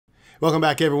Welcome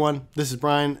back, everyone. This is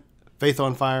Brian, Faith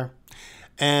on Fire.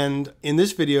 And in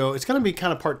this video, it's going to be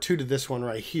kind of part 2 to this one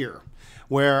right here,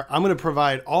 where I'm going to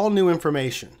provide all new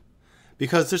information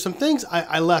because there's some things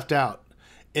I left out.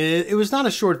 It was not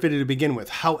a short video to begin with.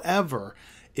 However,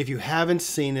 if you haven't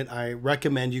seen it, I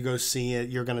recommend you go see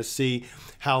it. You're going to see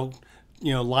how,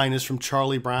 Linus from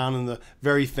Charlie Brown and the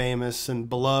very famous and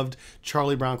beloved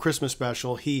Charlie Brown Christmas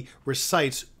special, he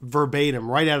recites verbatim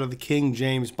right out of the King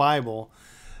James Bible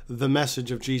the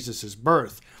message of Jesus'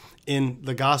 birth in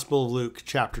the Gospel of Luke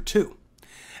chapter 2.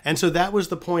 And so that was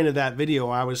the point of that video.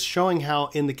 I was showing how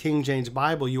in the King James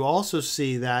Bible, you also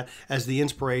see that as the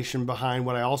inspiration behind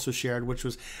what I also shared, which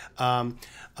was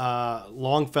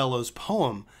Longfellow's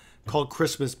poem called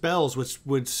Christmas Bells, which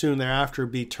would soon thereafter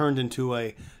be turned into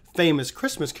a famous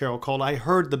Christmas carol called I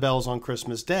Heard the Bells on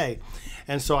Christmas Day.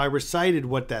 And so I recited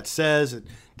what that says. It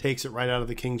takes it right out of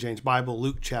the King James Bible,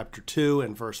 Luke chapter 2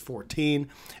 and verse 14.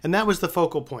 And that was the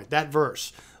focal point. That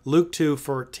verse, Luke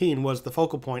 2:14, was the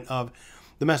focal point of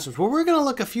the message. Well, we're going to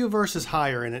look a few verses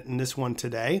higher in it in this one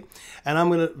today, and I'm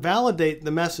going to validate the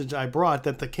message I brought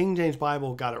that the King James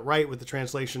Bible got it right with the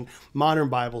translation. Modern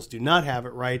Bibles do not have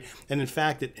it right, and in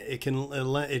fact,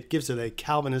 it gives it a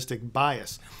Calvinistic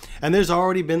bias. And there's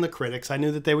already been the critics, I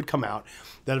knew that they would come out,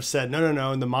 that have said,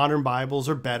 no, and the modern Bibles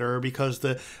are better because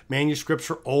the manuscripts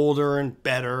are older and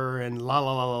better and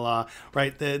la,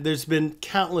 right? There's been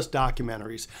countless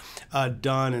documentaries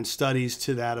done and studies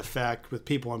to that effect with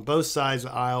people on both sides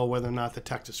of the aisle, whether or not the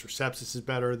Textus Receptus is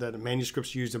better, that the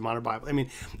manuscripts used in modern Bible. I mean,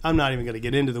 I'm not even going to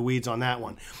get into the weeds on that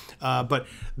one. But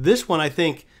this one, I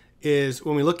think, is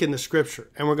when we look in the scripture,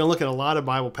 and we're going to look at a lot of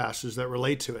Bible passages that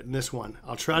relate to it in this one.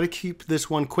 I'll try to keep this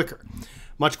one quicker,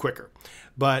 much quicker.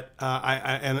 But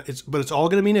it's all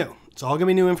going to be new. It's all going to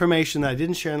be new information that I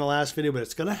didn't share in the last video, but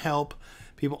it's going to help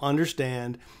people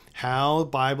understand how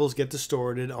Bibles get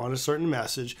distorted on a certain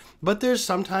message. But there's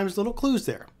sometimes little clues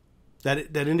there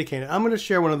that indicate it. I'm going to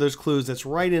share one of those clues that's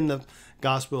right in the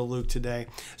Gospel of Luke today.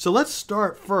 So let's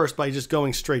start first by just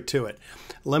going straight to it.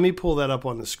 Let me pull that up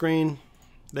on the screen.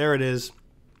 There it is.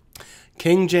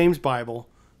 King James Bible,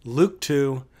 Luke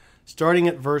 2, starting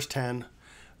at verse 10.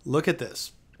 Look at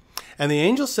this. And the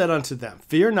angel said unto them,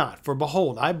 Fear not, for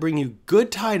behold, I bring you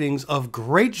good tidings of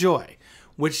great joy,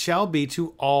 which shall be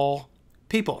to all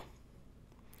people.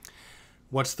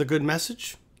 What's the good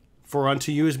message? For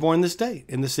unto you is born this day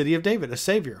in the city of David a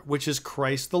Savior, which is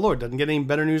Christ the Lord. Doesn't get any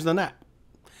better news than that.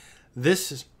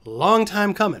 This is a long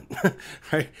time coming,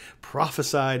 right?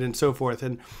 Prophesied and so forth.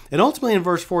 And ultimately in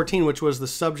verse 14, which was the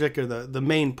subject or the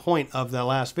main point of the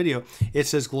last video, it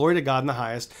says, Glory to God in the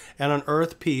highest, and on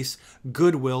earth peace,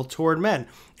 goodwill toward men.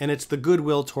 And it's the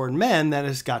goodwill toward men that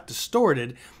has got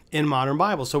distorted in modern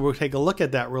Bible. So we'll take a look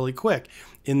at that really quick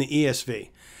in the ESV.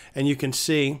 And you can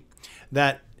see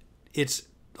that it's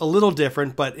a little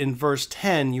different, but in verse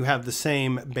 10, you have the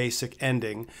same basic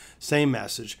ending, same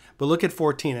message. But look at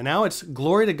 14. And now it's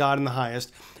glory to God in the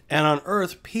highest, and on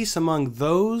earth peace among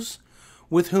those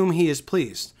with whom he is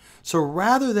pleased. So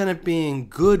rather than it being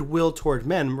goodwill toward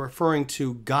men, referring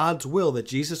to God's will that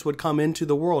Jesus would come into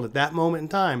the world at that moment in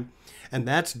time, and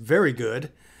that's very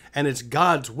good, and it's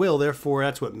God's will, therefore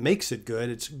that's what makes it good.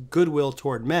 It's goodwill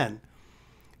toward men,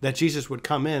 that Jesus would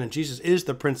come in, and Jesus is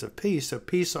the Prince of Peace, so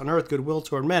peace on earth, goodwill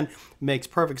toward men makes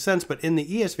perfect sense. But in the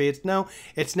ESV,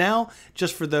 it's now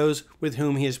just for those with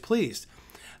whom he is pleased.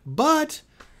 But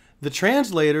the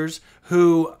translators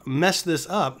who messed this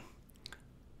up,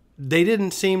 they didn't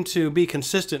seem to be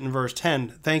consistent in verse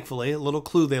 10, thankfully, a little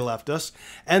clue they left us.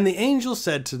 And the angel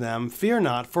said to them, Fear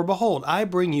not, for behold, I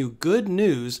bring you good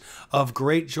news of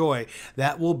great joy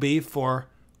that will be for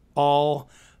all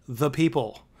the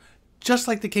people. Just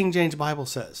like the King James Bible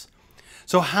says.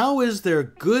 So how is there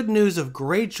good news of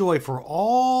great joy for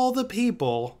all the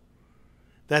people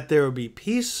that there will be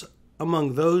peace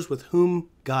among those with whom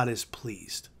God is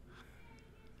pleased?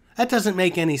 That doesn't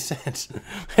make any sense.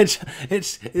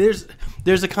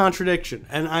 There's a contradiction.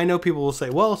 And I know people will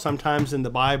say, well, sometimes in the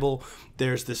Bible,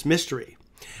 there's this mystery.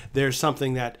 There's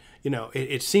something that,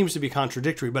 it seems to be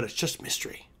contradictory, but it's just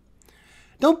mystery.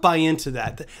 Don't buy into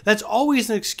that. That's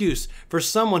always an excuse for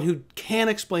someone who can't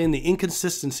explain the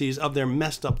inconsistencies of their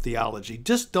messed up theology.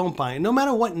 Just don't buy it. No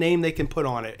matter what name they can put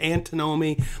on it.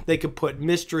 Antinomy, they can put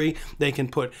mystery, they can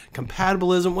put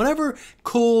compatibilism, whatever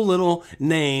cool little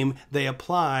name they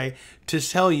apply to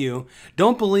tell you,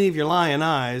 don't believe your lying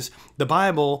eyes. the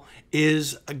Bible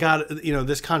is got,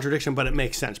 this contradiction, but it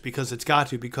makes sense because it's got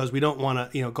to, because we don't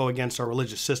want to, go against our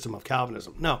religious system of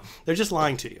Calvinism. No, they're just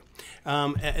lying to you.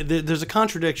 There's a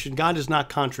contradiction. God does not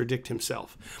contradict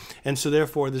himself. And so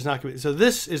therefore there's not going to be, so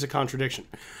this is a contradiction.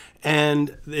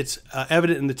 And it's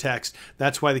evident in the text.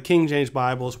 That's why the King James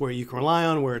Bible is where you can rely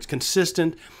on, where it's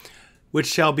consistent, which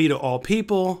shall be to all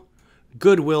people,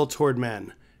 goodwill toward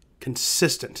men.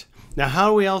 Consistent. Now, how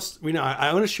do we else?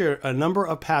 I want to share a number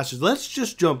of passages. Let's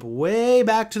just jump way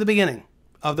back to the beginning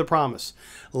of the promise.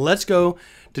 Let's go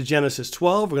to Genesis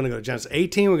 12. We're going to go to Genesis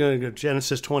 18. We're going to go to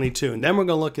Genesis 22. And then we're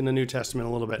going to look in the New Testament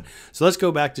a little bit. So let's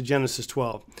go back to Genesis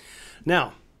 12.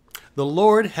 Now, the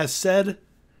Lord has said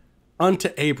unto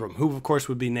Abram, who of course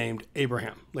would be named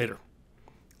Abraham later.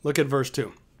 Look at verse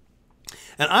 2.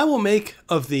 And I will make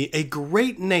of thee a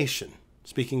great nation,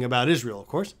 speaking about Israel, of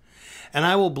course, and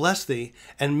I will bless thee,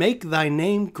 and make thy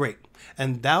name great,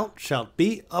 and thou shalt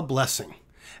be a blessing.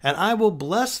 And I will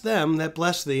bless them that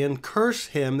bless thee, and curse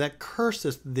him that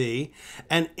curseth thee,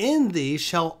 and in thee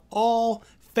shall all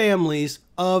families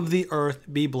of the earth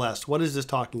be blessed. What is this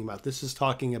talking about? This is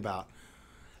talking about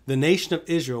the nation of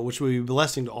Israel, which will be a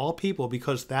blessing to all people,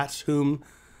 because that's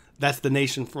the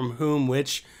nation from whom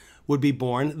which would be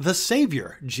born the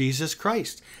Savior, Jesus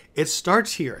Christ. It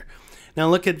starts here. Now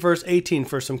look at verse 18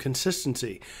 for some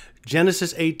consistency.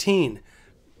 Genesis 18,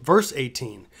 verse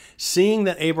 18. Seeing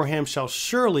that Abraham shall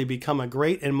surely become a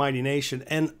great and mighty nation,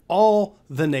 and all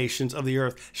the nations of the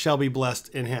earth shall be blessed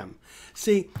in him.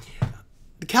 See,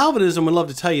 Calvinism would love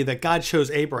to tell you that God chose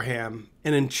Abraham,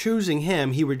 and in choosing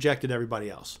him, he rejected everybody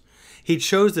else. He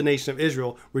chose the nation of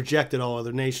Israel, rejected all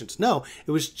other nations. No,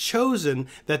 it was chosen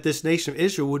that this nation of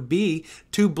Israel would be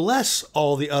to bless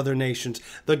all the other nations.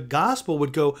 The gospel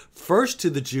would go first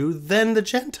to the Jew, then the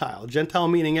Gentile. Gentile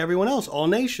meaning everyone else, all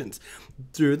nations.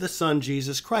 Through the Son,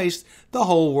 Jesus Christ, the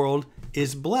whole world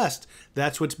is blessed.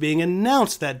 That's what's being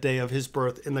announced that day of his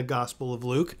birth in the Gospel of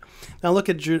Luke. Now look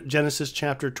at Genesis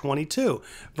chapter 22,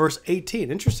 verse 18.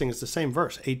 Interesting, it's the same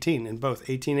verse, 18 in both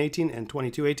 18:18 and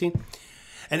 22:18.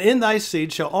 And in thy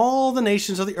seed shall all the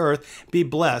nations of the earth be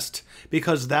blessed,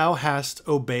 because thou hast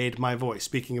obeyed my voice.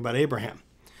 Speaking about Abraham,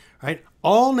 right?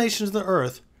 All nations of the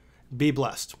earth be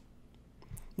blessed.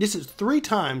 This is 3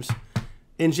 times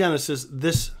in Genesis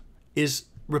this is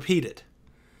repeated.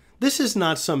 This is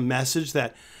not some message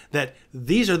that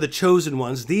these are the chosen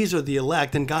ones, these are the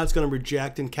elect, and God's going to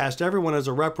reject and cast everyone as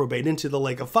a reprobate into the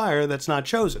lake of fire that's not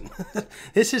chosen.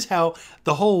 This is how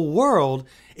the whole world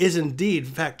is indeed,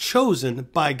 in fact, chosen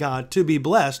by God to be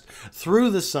blessed through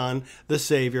the Son, the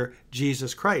Savior,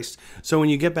 Jesus Christ. So when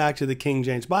you get back to the King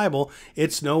James Bible,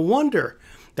 it's no wonder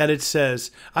that it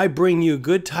says, I bring you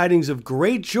good tidings of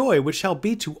great joy, which shall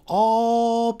be to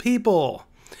all people.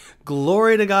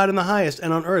 Glory to God in the highest,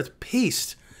 and on earth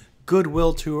peace,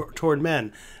 goodwill toward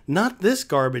men. Not this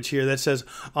garbage here that says,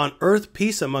 on earth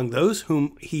peace among those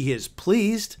whom he is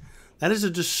pleased. That is a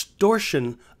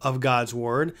distortion of God's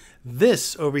word.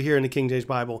 This over here in the King James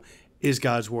Bible is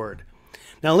God's word.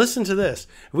 Now listen to this.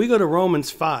 If we go to Romans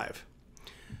 5,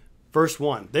 verse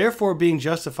 1. Therefore, being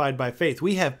justified by faith,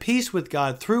 we have peace with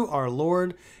God through our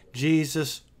Lord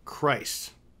Jesus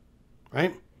Christ.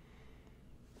 Right?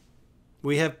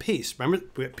 We have peace. Remember,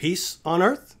 we have peace on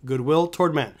earth, goodwill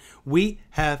toward men. We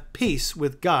have peace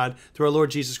with God through our Lord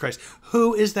Jesus Christ.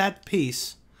 Who is that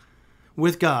peace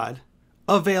with God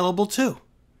available to?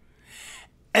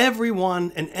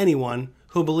 Everyone and anyone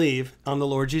who believe on the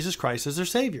Lord Jesus Christ as their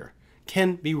Savior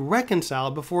can be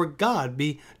reconciled before God,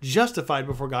 be justified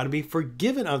before God, and be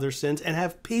forgiven of their sins, and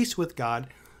have peace with God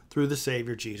through the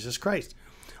Savior Jesus Christ.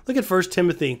 Look at 1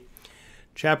 Timothy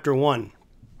chapter 1.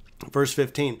 Verse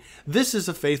 15, this is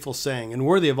a faithful saying and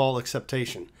worthy of all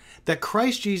acceptation, that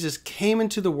Christ Jesus came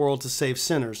into the world to save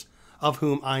sinners, of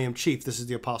whom I am chief. This is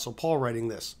the Apostle Paul writing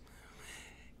this.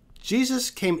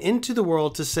 Jesus came into the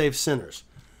world to save sinners.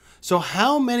 So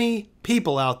how many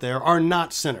people out there are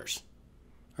not sinners?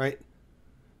 Right?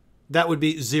 That would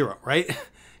be 0, right?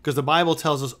 Because the Bible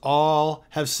tells us all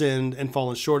have sinned and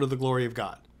fallen short of the glory of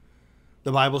God.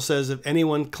 The Bible says if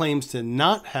anyone claims to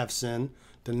not have sinned,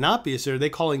 to not be a sinner, they're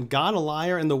calling God a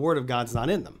liar, and the word of God's not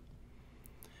in them.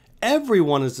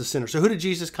 Everyone is a sinner. So who did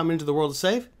Jesus come into the world to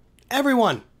save?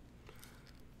 Everyone.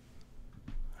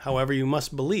 However, you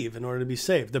must believe in order to be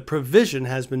saved. The provision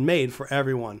has been made for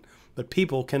everyone, but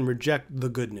people can reject the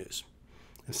good news.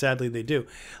 And sadly, they do.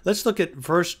 Let's look at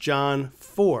 1 John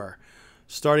 4,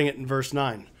 starting at verse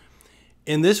 9.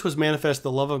 In this was manifest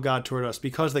the love of God toward us,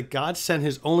 because that God sent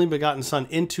his only begotten Son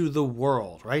into the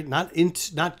world, right? Not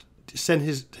sent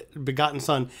his begotten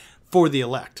Son for the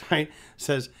elect, right? It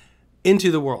says,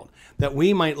 into the world, that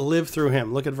we might live through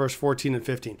him. Look at verse 14 and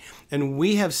 15. And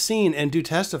we have seen and do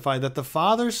testify that the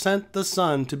Father sent the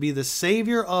Son to be the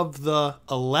Savior of the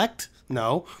elect?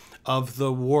 No, of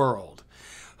the world.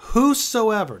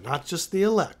 Whosoever, not just the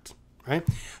elect, right?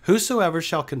 Whosoever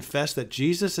shall confess that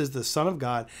Jesus is the Son of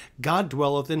God, God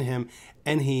dwelleth in him,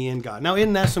 and he in God. Now,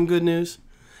 isn't that some good news?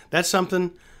 That's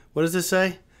something, what does this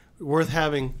say? Worth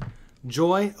having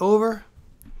joy over?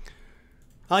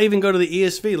 I'll even go to the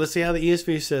ESV. Let's see how the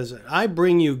ESV says it. I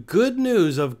bring you good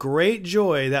news of great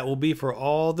joy that will be for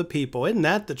all the people. Isn't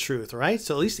that the truth, right?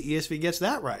 So at least the ESV gets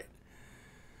that right.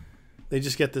 They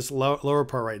just get this lower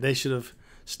part right. They should have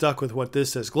stuck with what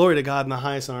this says. Glory to God in the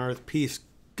highest on earth, peace,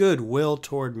 goodwill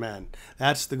toward men.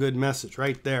 That's the good message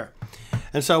right there.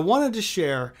 And so I wanted to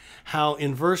share how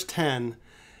in verse 10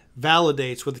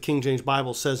 validates what the King James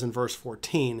Bible says in verse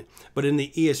 14, but in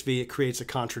the ESV it creates a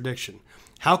contradiction.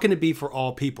 How can it be for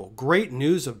all people? Great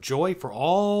news of joy for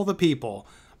all the people,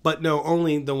 but no,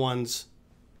 only the ones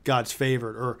God's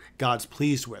favored or God's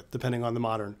pleased with, depending on the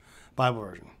modern Bible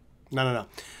version. No.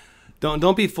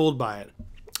 Don't be fooled by it.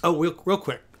 Oh, real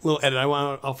quick, little edit.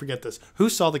 I'll forget this. Who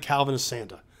saw the Calvinist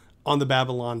Santa on the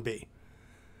Babylon Bee?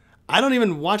 I don't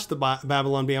even watch the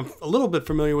Babylon Bee. I'm a little bit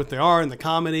familiar with what they are and the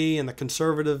comedy and the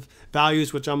conservative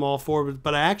values, which I'm all for,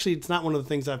 but it's not one of the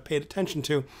things I've paid attention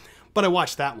to, but I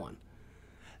watched that one.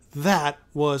 That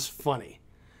was funny.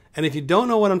 And if you don't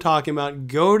know what I'm talking about,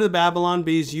 go to Babylon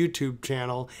Bee's YouTube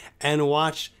channel and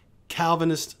watch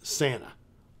Calvinist Santa.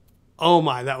 Oh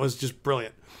my, that was just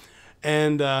brilliant.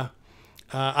 And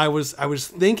I was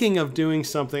thinking of doing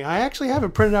something. I actually have it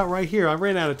printed out right here. I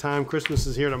ran out of time. Christmas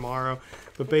is here tomorrow.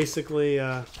 But basically,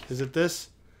 is it this?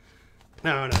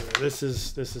 No. This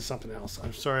is something else.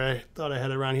 I'm sorry. I thought I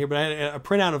had it around here, but I had a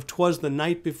printout of "'Twas the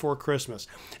Night Before Christmas."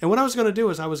 And what I was going to do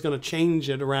is I was going to change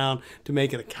it around to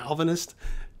make it a Calvinist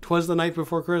 "'Twas the Night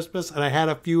Before Christmas," and I had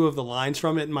a few of the lines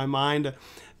from it in my mind,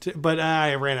 but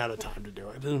I ran out of time to do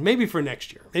it. Maybe for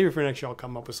next year. I'll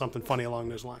come up with something funny along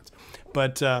those lines.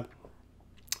 But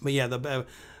yeah, the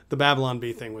Babylon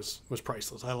Bee thing was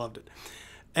priceless. I loved it.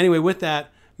 Anyway, with that,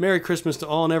 Merry Christmas to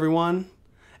all and everyone.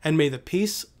 And may the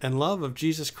peace and love of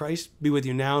Jesus Christ be with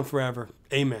you now and forever.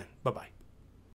 Amen. Bye-bye.